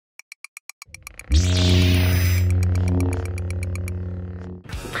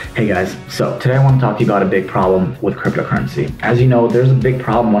Hey guys, so today I want to talk to you about a big problem with cryptocurrency. As you know, there's a big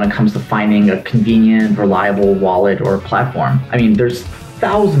problem when it comes to finding a convenient, reliable wallet or platform. I mean, there's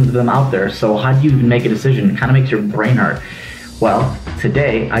thousands of them out there, so how do you even make a decision? It kind of makes your brain hurt. Well,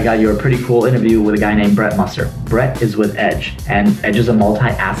 today I got you a pretty cool interview with a guy named Brett Musser. Brett is with Edge, and Edge is a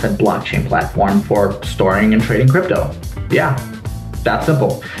multi-asset blockchain platform for storing and trading crypto. Yeah, that's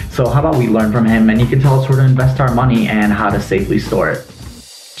simple. So how about we learn from him and he can tell us where to invest our money and how to safely store it.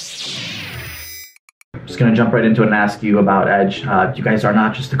 Just going to jump right into it and ask you about Edge. You guys are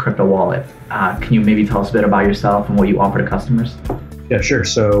not just a crypto wallet. Can you maybe tell us a bit about yourself and what you offer to customers? Yeah, sure.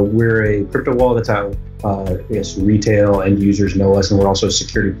 So we're a crypto wallet. That's how I guess retail end users know us, and we're also a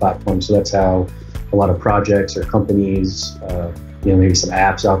security platform. So that's how a lot of projects or companies, maybe some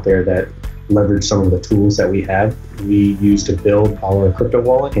apps out there that leverage some of the tools that we have, we use to build our crypto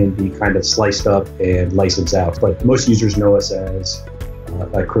wallet and be kind of sliced up and licensed out. But most users know us as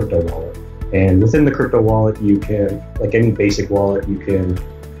a crypto wallet. And within the crypto wallet, you can, like any basic wallet, you can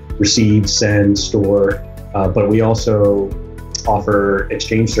receive, send, store, but we also offer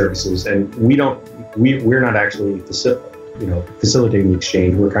exchange services. And we're not actually facilitating the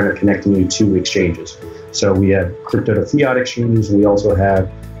exchange. We're kind of connecting you to exchanges. So we have crypto to fiat exchanges, and we also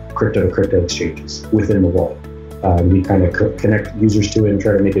have crypto to crypto exchanges within the wallet. We kind of connect users to it and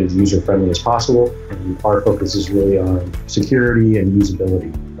try to make it as user-friendly as possible. And our focus is really on security and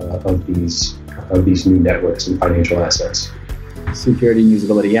usability of these new networks and financial assets. Security and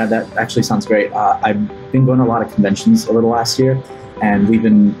usability, yeah, that actually sounds great. I've been going to a lot of conventions over the last year, and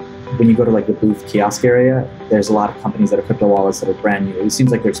when you go to like the booth kiosk area, there's a lot of companies that are crypto wallets that are brand new. It seems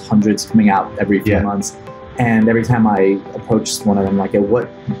like there's hundreds coming out every few months. And every time I approach one of them, like, what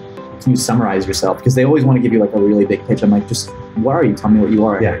can you summarize yourself? Because they always want to give you like a really big pitch. I'm like, just what are you? Tell me what you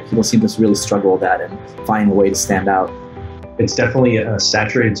are. Yeah. People seem to really struggle with that and find a way to stand out. It's definitely a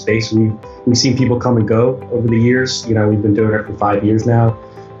saturated space. We've seen people come and go over the years. We've been doing it for 5 years now.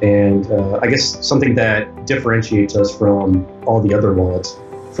 And I guess something that differentiates us from all the other wallets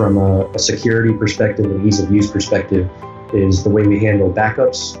from a security perspective and ease of use perspective is the way we handle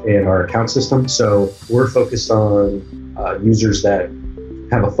backups and our account system. So we're focused on users that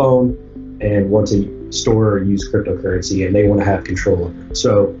have a phone and want to store or use cryptocurrency, and they want to have control of it.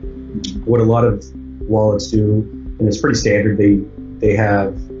 So what a lot of wallets do, and it's pretty standard, they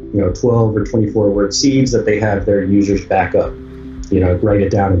have 12 or 24 word seeds that they have their users back up, write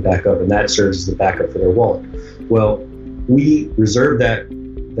it down and back up, and that serves as the backup for their wallet. Well, we reserve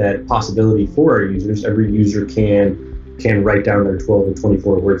that possibility for our users. Every user can write down their 12 or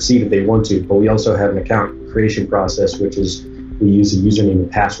 24 word seed if they want to, but we also have an account creation process, which is we use a username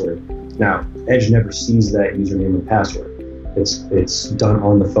and password. Now, Edge never sees that username and password. It's done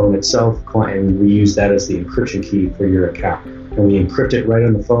on the phone itself, and we use that as the encryption key for your account. And we encrypt it right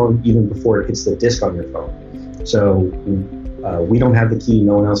on the phone even before it hits the disk on your phone. So we don't have the key,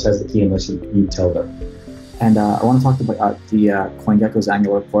 no one else has the key unless you tell them. And I want to talk about the CoinGecko's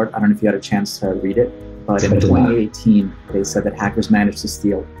annual report. I don't know if you had a chance to read it, but in 2018, they said that hackers managed to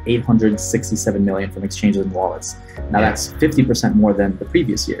steal $867 million from exchanges and wallets. Now that's 50% more than the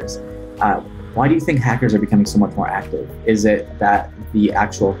previous years. Why do you think hackers are becoming so much more active? Is it that the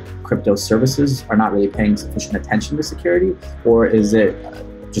actual crypto services are not really paying sufficient attention to security? Or is it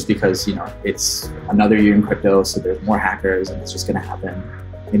just because, it's another year in crypto, so there's more hackers and it's just going to happen?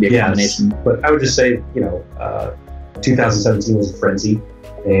 Maybe a combination. But I would just say, 2017 was a frenzy,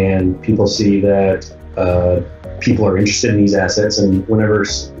 and people see that people are interested in these assets, and whenever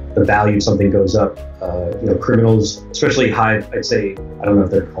the value of something goes up, criminals, especially I'd say, I don't know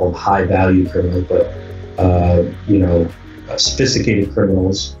if they're called high value criminals, but, sophisticated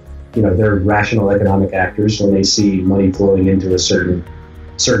criminals, they're rational economic actors. When they see money flowing into a certain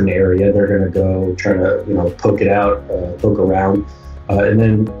area, they're going to go try to, poke it out, poke around. And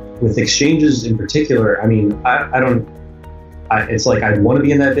then with exchanges in particular, I mean, it's like I want to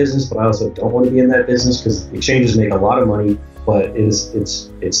be in that business, but I also don't want to be in that business because exchanges make a lot of money, but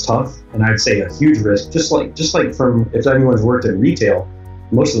it's tough, and I'd say a huge risk. Just like from, if anyone's worked in retail,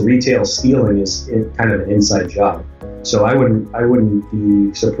 most of the retail stealing is kind of an inside job. So I wouldn't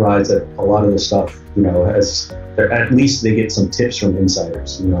be surprised that a lot of the stuff, at least they get some tips from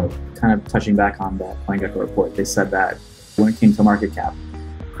insiders. Kind of touching back on that CoinGecko report, they said that when it came to market cap,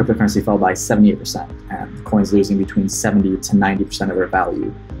 cryptocurrency fell by 78%, and coins losing between 70 to 90% of their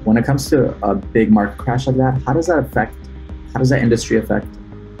value. When it comes to a big market crash like that, how does that industry affect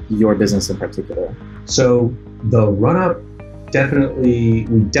your business in particular? So the run-up, we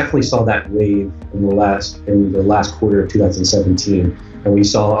definitely saw that wave in the last quarter of 2017, and we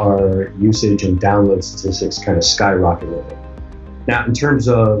saw our usage and download statistics kind of skyrocket with it. Now, in terms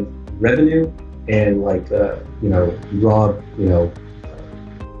of revenue and like raw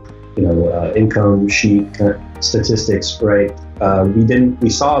income sheet kind of statistics, right? We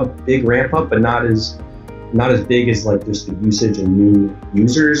saw a big ramp up, but not as big as like just the usage and new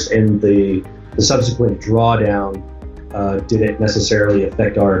users, and the subsequent drawdown didn't necessarily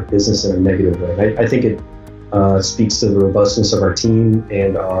affect our business in a negative way. I think it speaks to the robustness of our team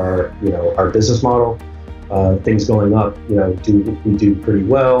and our business model. Things going up, we do pretty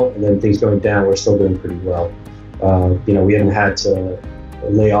well, and then things going down, we're still doing pretty well. We haven't had to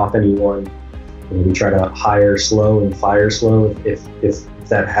lay off anyone. We try to hire slow and fire slow if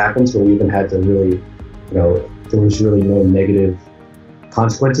that happens, but we haven't had to really, there was really no negative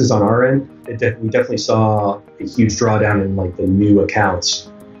consequences on our end. We definitely saw a huge drawdown in like the new accounts,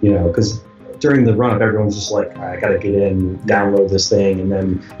 because during the run-up, everyone's just like, all right, I got to get in, download this thing, and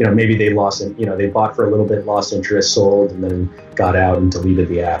then, maybe they lost it, they bought for a little bit, lost interest, sold, and then got out and deleted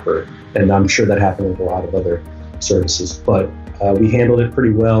the app. And I'm sure that happened with a lot of other services. But we handled it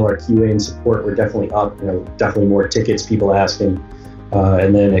pretty well. Our QA and support were definitely up, definitely more tickets, people asking,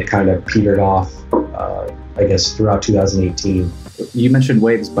 and then it kind of petered off, I guess, throughout 2018. You mentioned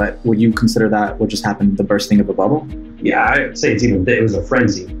waves, but would you consider that what just happened, the bursting of a bubble? Yeah, I'd say it was a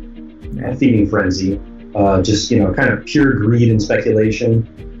frenzy. A feeding frenzy, just kind of pure greed and speculation,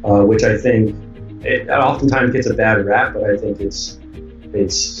 which I think it oftentimes gets a bad rap, but I think it's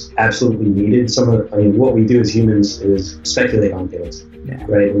absolutely needed. What we do as humans is speculate on things,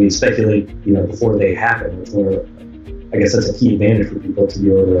 right? We speculate, before they happen. I guess that's a key advantage for people, to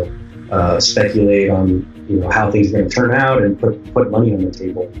be able to speculate on how things are going to turn out and put money on the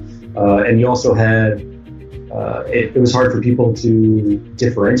table. And you also had. It was hard for people to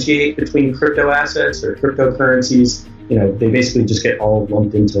differentiate between crypto assets or cryptocurrencies. They basically just get all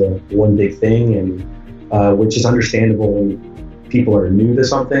lumped into one big thing, and which is understandable when people are new to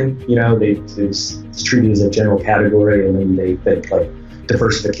something. It's treated as a general category, and then they think like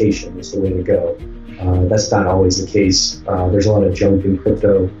diversification is the way to go. That's not always the case. There's a lot of junk in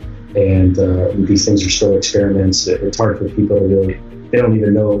crypto, and these things are still experiments. It's hard for people to they don't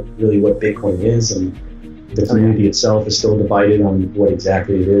even know really what Bitcoin is, and the community itself is still divided on what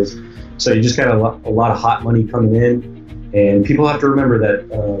exactly it is. So you just got a lot of hot money coming in, and people have to remember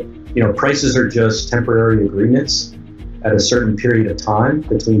that prices are just temporary agreements at a certain period of time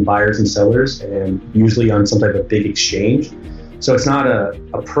between buyers and sellers, and usually on some type of big exchange. So it's not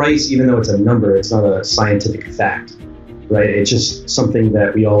a price, even though it's a number. It's not a scientific fact, right? It's just something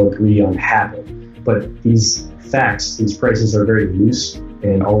that we all agree on happened. But these prices are very loose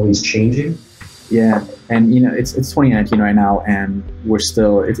and always changing. Yeah, and it's 2019 right now, and we're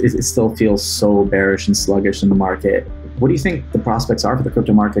still it still feels so bearish and sluggish in the market. What do you think the prospects are for the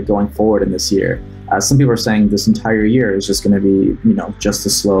crypto market going forward in this year? Some people are saying this entire year is just going to be just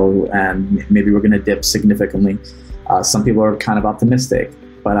as slow, and maybe we're going to dip significantly. Some people are kind of optimistic,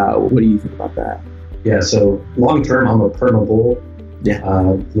 but what do you think about that? Yeah, so long term, I'm a perma bull. Yeah,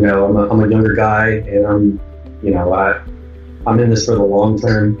 I'm a younger guy, and I'm in this for the long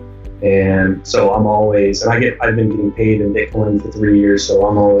term. And so I've been getting paid in Bitcoin for 3 years, so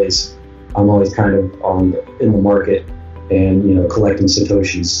I'm always kind of in the market and collecting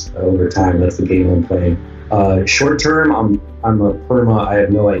satoshis over time. That's the game I'm playing. Short term, I'm a perma. I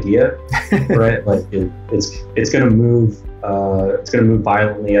have no idea, right? Like it's going to move. It's going to move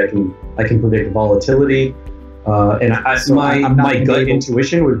violently. I can predict volatility, and my gut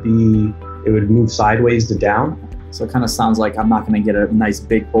intuition would be it would move sideways to down. So it kind of sounds like I'm not going to get a nice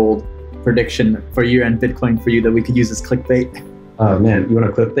big bold prediction for year-end Bitcoin for you that we could use as clickbait. Man, you want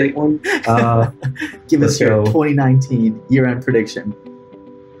a clickbait one? Give us your 2019 year-end prediction.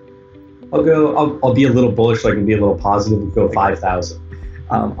 I'll be a little bullish, so I can be a little positive and go 5,000.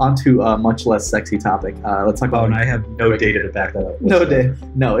 On to a much less sexy topic. Let's talk about. And I have no data to back that up. No data.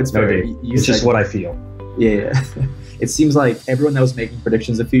 No, it's no data. It's just what I feel. Yeah. It seems like everyone that was making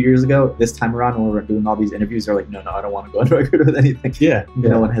predictions a few years ago, this time around when we're doing all these interviews, they're like, no, I don't want to go on record with anything. Yeah.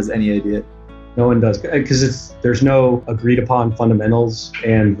 No one has any idea. No one does, because there's no agreed upon fundamentals,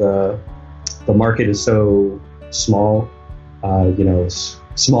 and the market is so small.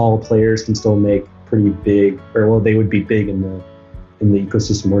 Small players can still make pretty big, they would be big in the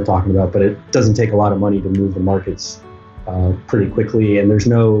ecosystem we're talking about, but it doesn't take a lot of money to move the markets pretty quickly, and there's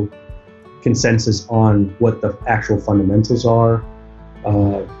no consensus on what the actual fundamentals are.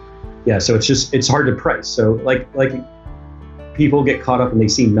 So it's hard to price. So like people get caught up and they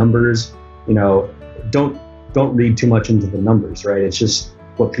see numbers, don't read too much into the numbers, right? It's just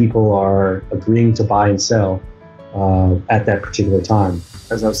what people are agreeing to buy and sell. at that particular time.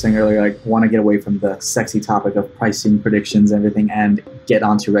 As I was saying earlier, I want to get away from the sexy topic of pricing, predictions, everything, and get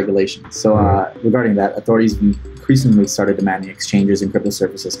onto regulation. So regarding that, authorities increasingly started demanding exchanges and crypto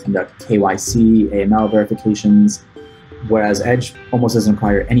services conduct KYC, AML verifications, whereas Edge almost doesn't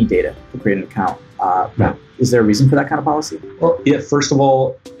require any data to create an account. Is there a reason for that kind of policy? Well, yeah, first of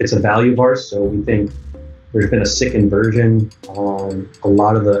all, it's a value of ours. So we think there's been a sick inversion on a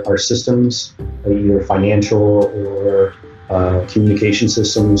lot of our systems, either financial or communication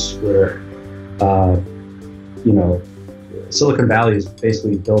systems, where Silicon Valley has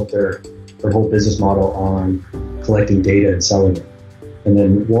basically built their whole business model on collecting data and selling it. And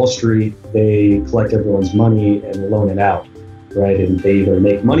then Wall Street, they collect everyone's money and loan it out, right? And they either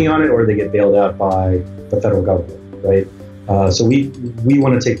make money on it or they get bailed out by the federal government, right? So we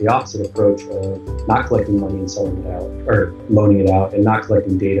want to take the opposite approach of not collecting money and selling it out, or loaning it out, and not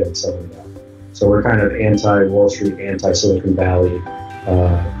collecting data and selling it out. So we're kind of anti-Wall Street, anti-Silicon Valley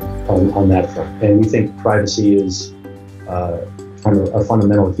on that front. And we think privacy is kind of a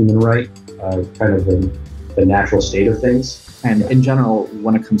fundamental human right, kind of the natural state of things. And in general,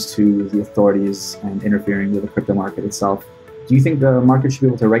 when it comes to the authorities and interfering with the crypto market itself, do you think the market should be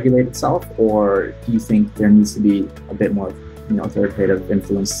able to regulate itself, or do you think there needs to be a bit more, authoritative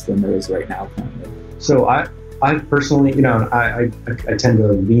influence than there is right now? So I personally, I tend to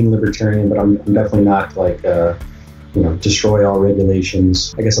lean libertarian, but I'm definitely not like, destroy all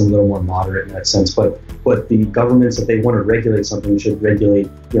regulations. I guess I'm a little more moderate in that sense. But the governments, if they want to regulate something, should regulate,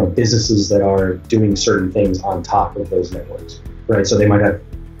 businesses that are doing certain things on top of those networks, right? So they might have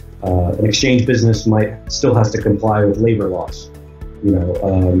an exchange business still has to comply with labor laws,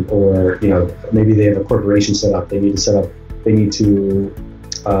 or maybe they have a corporation set up. They need to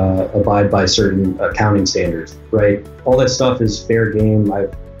abide by certain accounting standards, right? All that stuff is fair game. I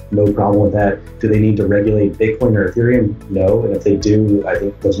have no problem with that. Do they need to regulate Bitcoin or Ethereum? No. And if they do, I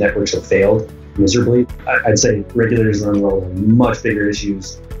think those networks have failed miserably. I'd say regulators are involved in much bigger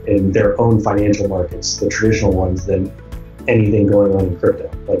issues in their own financial markets, the traditional ones, than anything going on in crypto.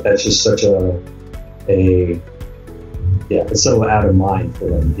 Like, that's just such it's so out of mind for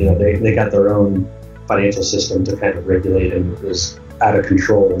them. They got their own financial system to kind of regulate, and it was out of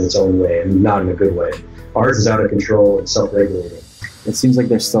control in its own way, and not in a good way. Ours is out of control and self-regulating. It seems like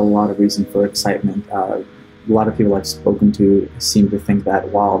there's still a lot of reason for excitement. A lot of people I've spoken to seem to think that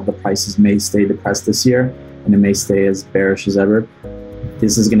while the prices may stay depressed this year, and it may stay as bearish as ever,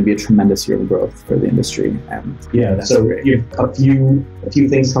 this is going to be a tremendous year of growth for the industry. And so great. You have a few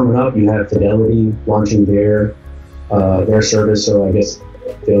things coming up. You have Fidelity launching their service, so I guess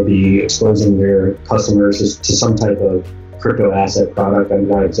they'll be exposing their customers to some type of crypto asset product. I'm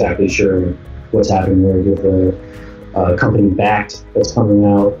not exactly sure what's happening there with the company Backed that's coming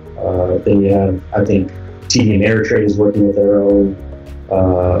out. Then you have, I think, TD Ameritrade is working with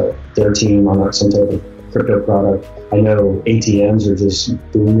their team on some type of crypto product. I know ATMs are just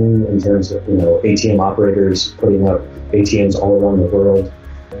booming in terms of ATM operators putting up ATMs all around the world.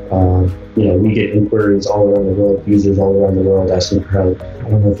 We get inquiries all around the world, users all around the world asking for help. I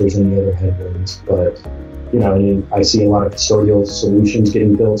don't know if there's any other headwinds, but I see a lot of custodial solutions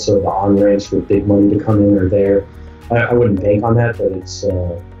getting built, so the on-ramps for big money to come in are there. I wouldn't bank on that, but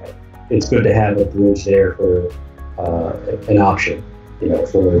it's good to have a bridge there for an option,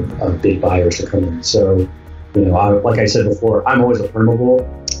 for big buyers to come in. So, like I said before, I'm always a permeable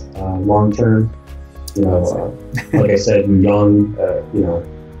long term. Like I said, I'm young.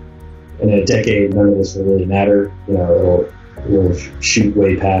 In a decade, none of this will really matter. It'll shoot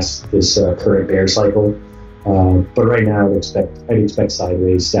way past this current bear cycle. But right now, I'd expect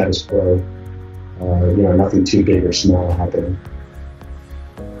sideways, status quo. Nothing too big or small happening.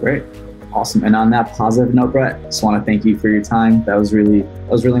 Great, awesome. And on that positive note, Brett, I just want to thank you for your time. That was really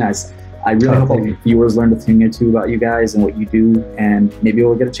nice. I really hope that viewers learned a thing or two about you guys and what you do, and maybe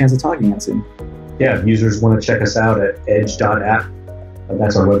we'll get a chance to talk again soon. Yeah, if users want to check us out at edge.app.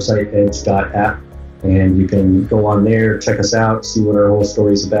 That's our website, edge.app. And you can go on there, check us out, see what our whole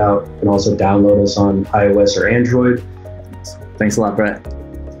story is about. You can also download us on iOS or Android. Thanks a lot, Brett.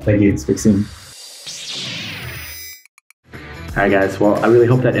 Thank you. Speak soon. All right, guys. Well, I really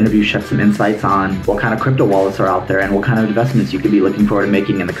hope that interview shed some insights on what kind of crypto wallets are out there and what kind of investments you could be looking forward to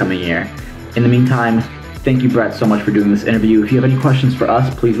making in the coming year. In the meantime, thank you, Brett, so much for doing this interview. If you have any questions for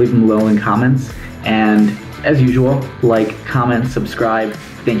us, please leave them below in comments. And as usual, like, comment, subscribe.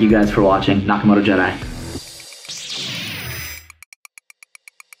 Thank you guys for watching. Nakamoto Jedi.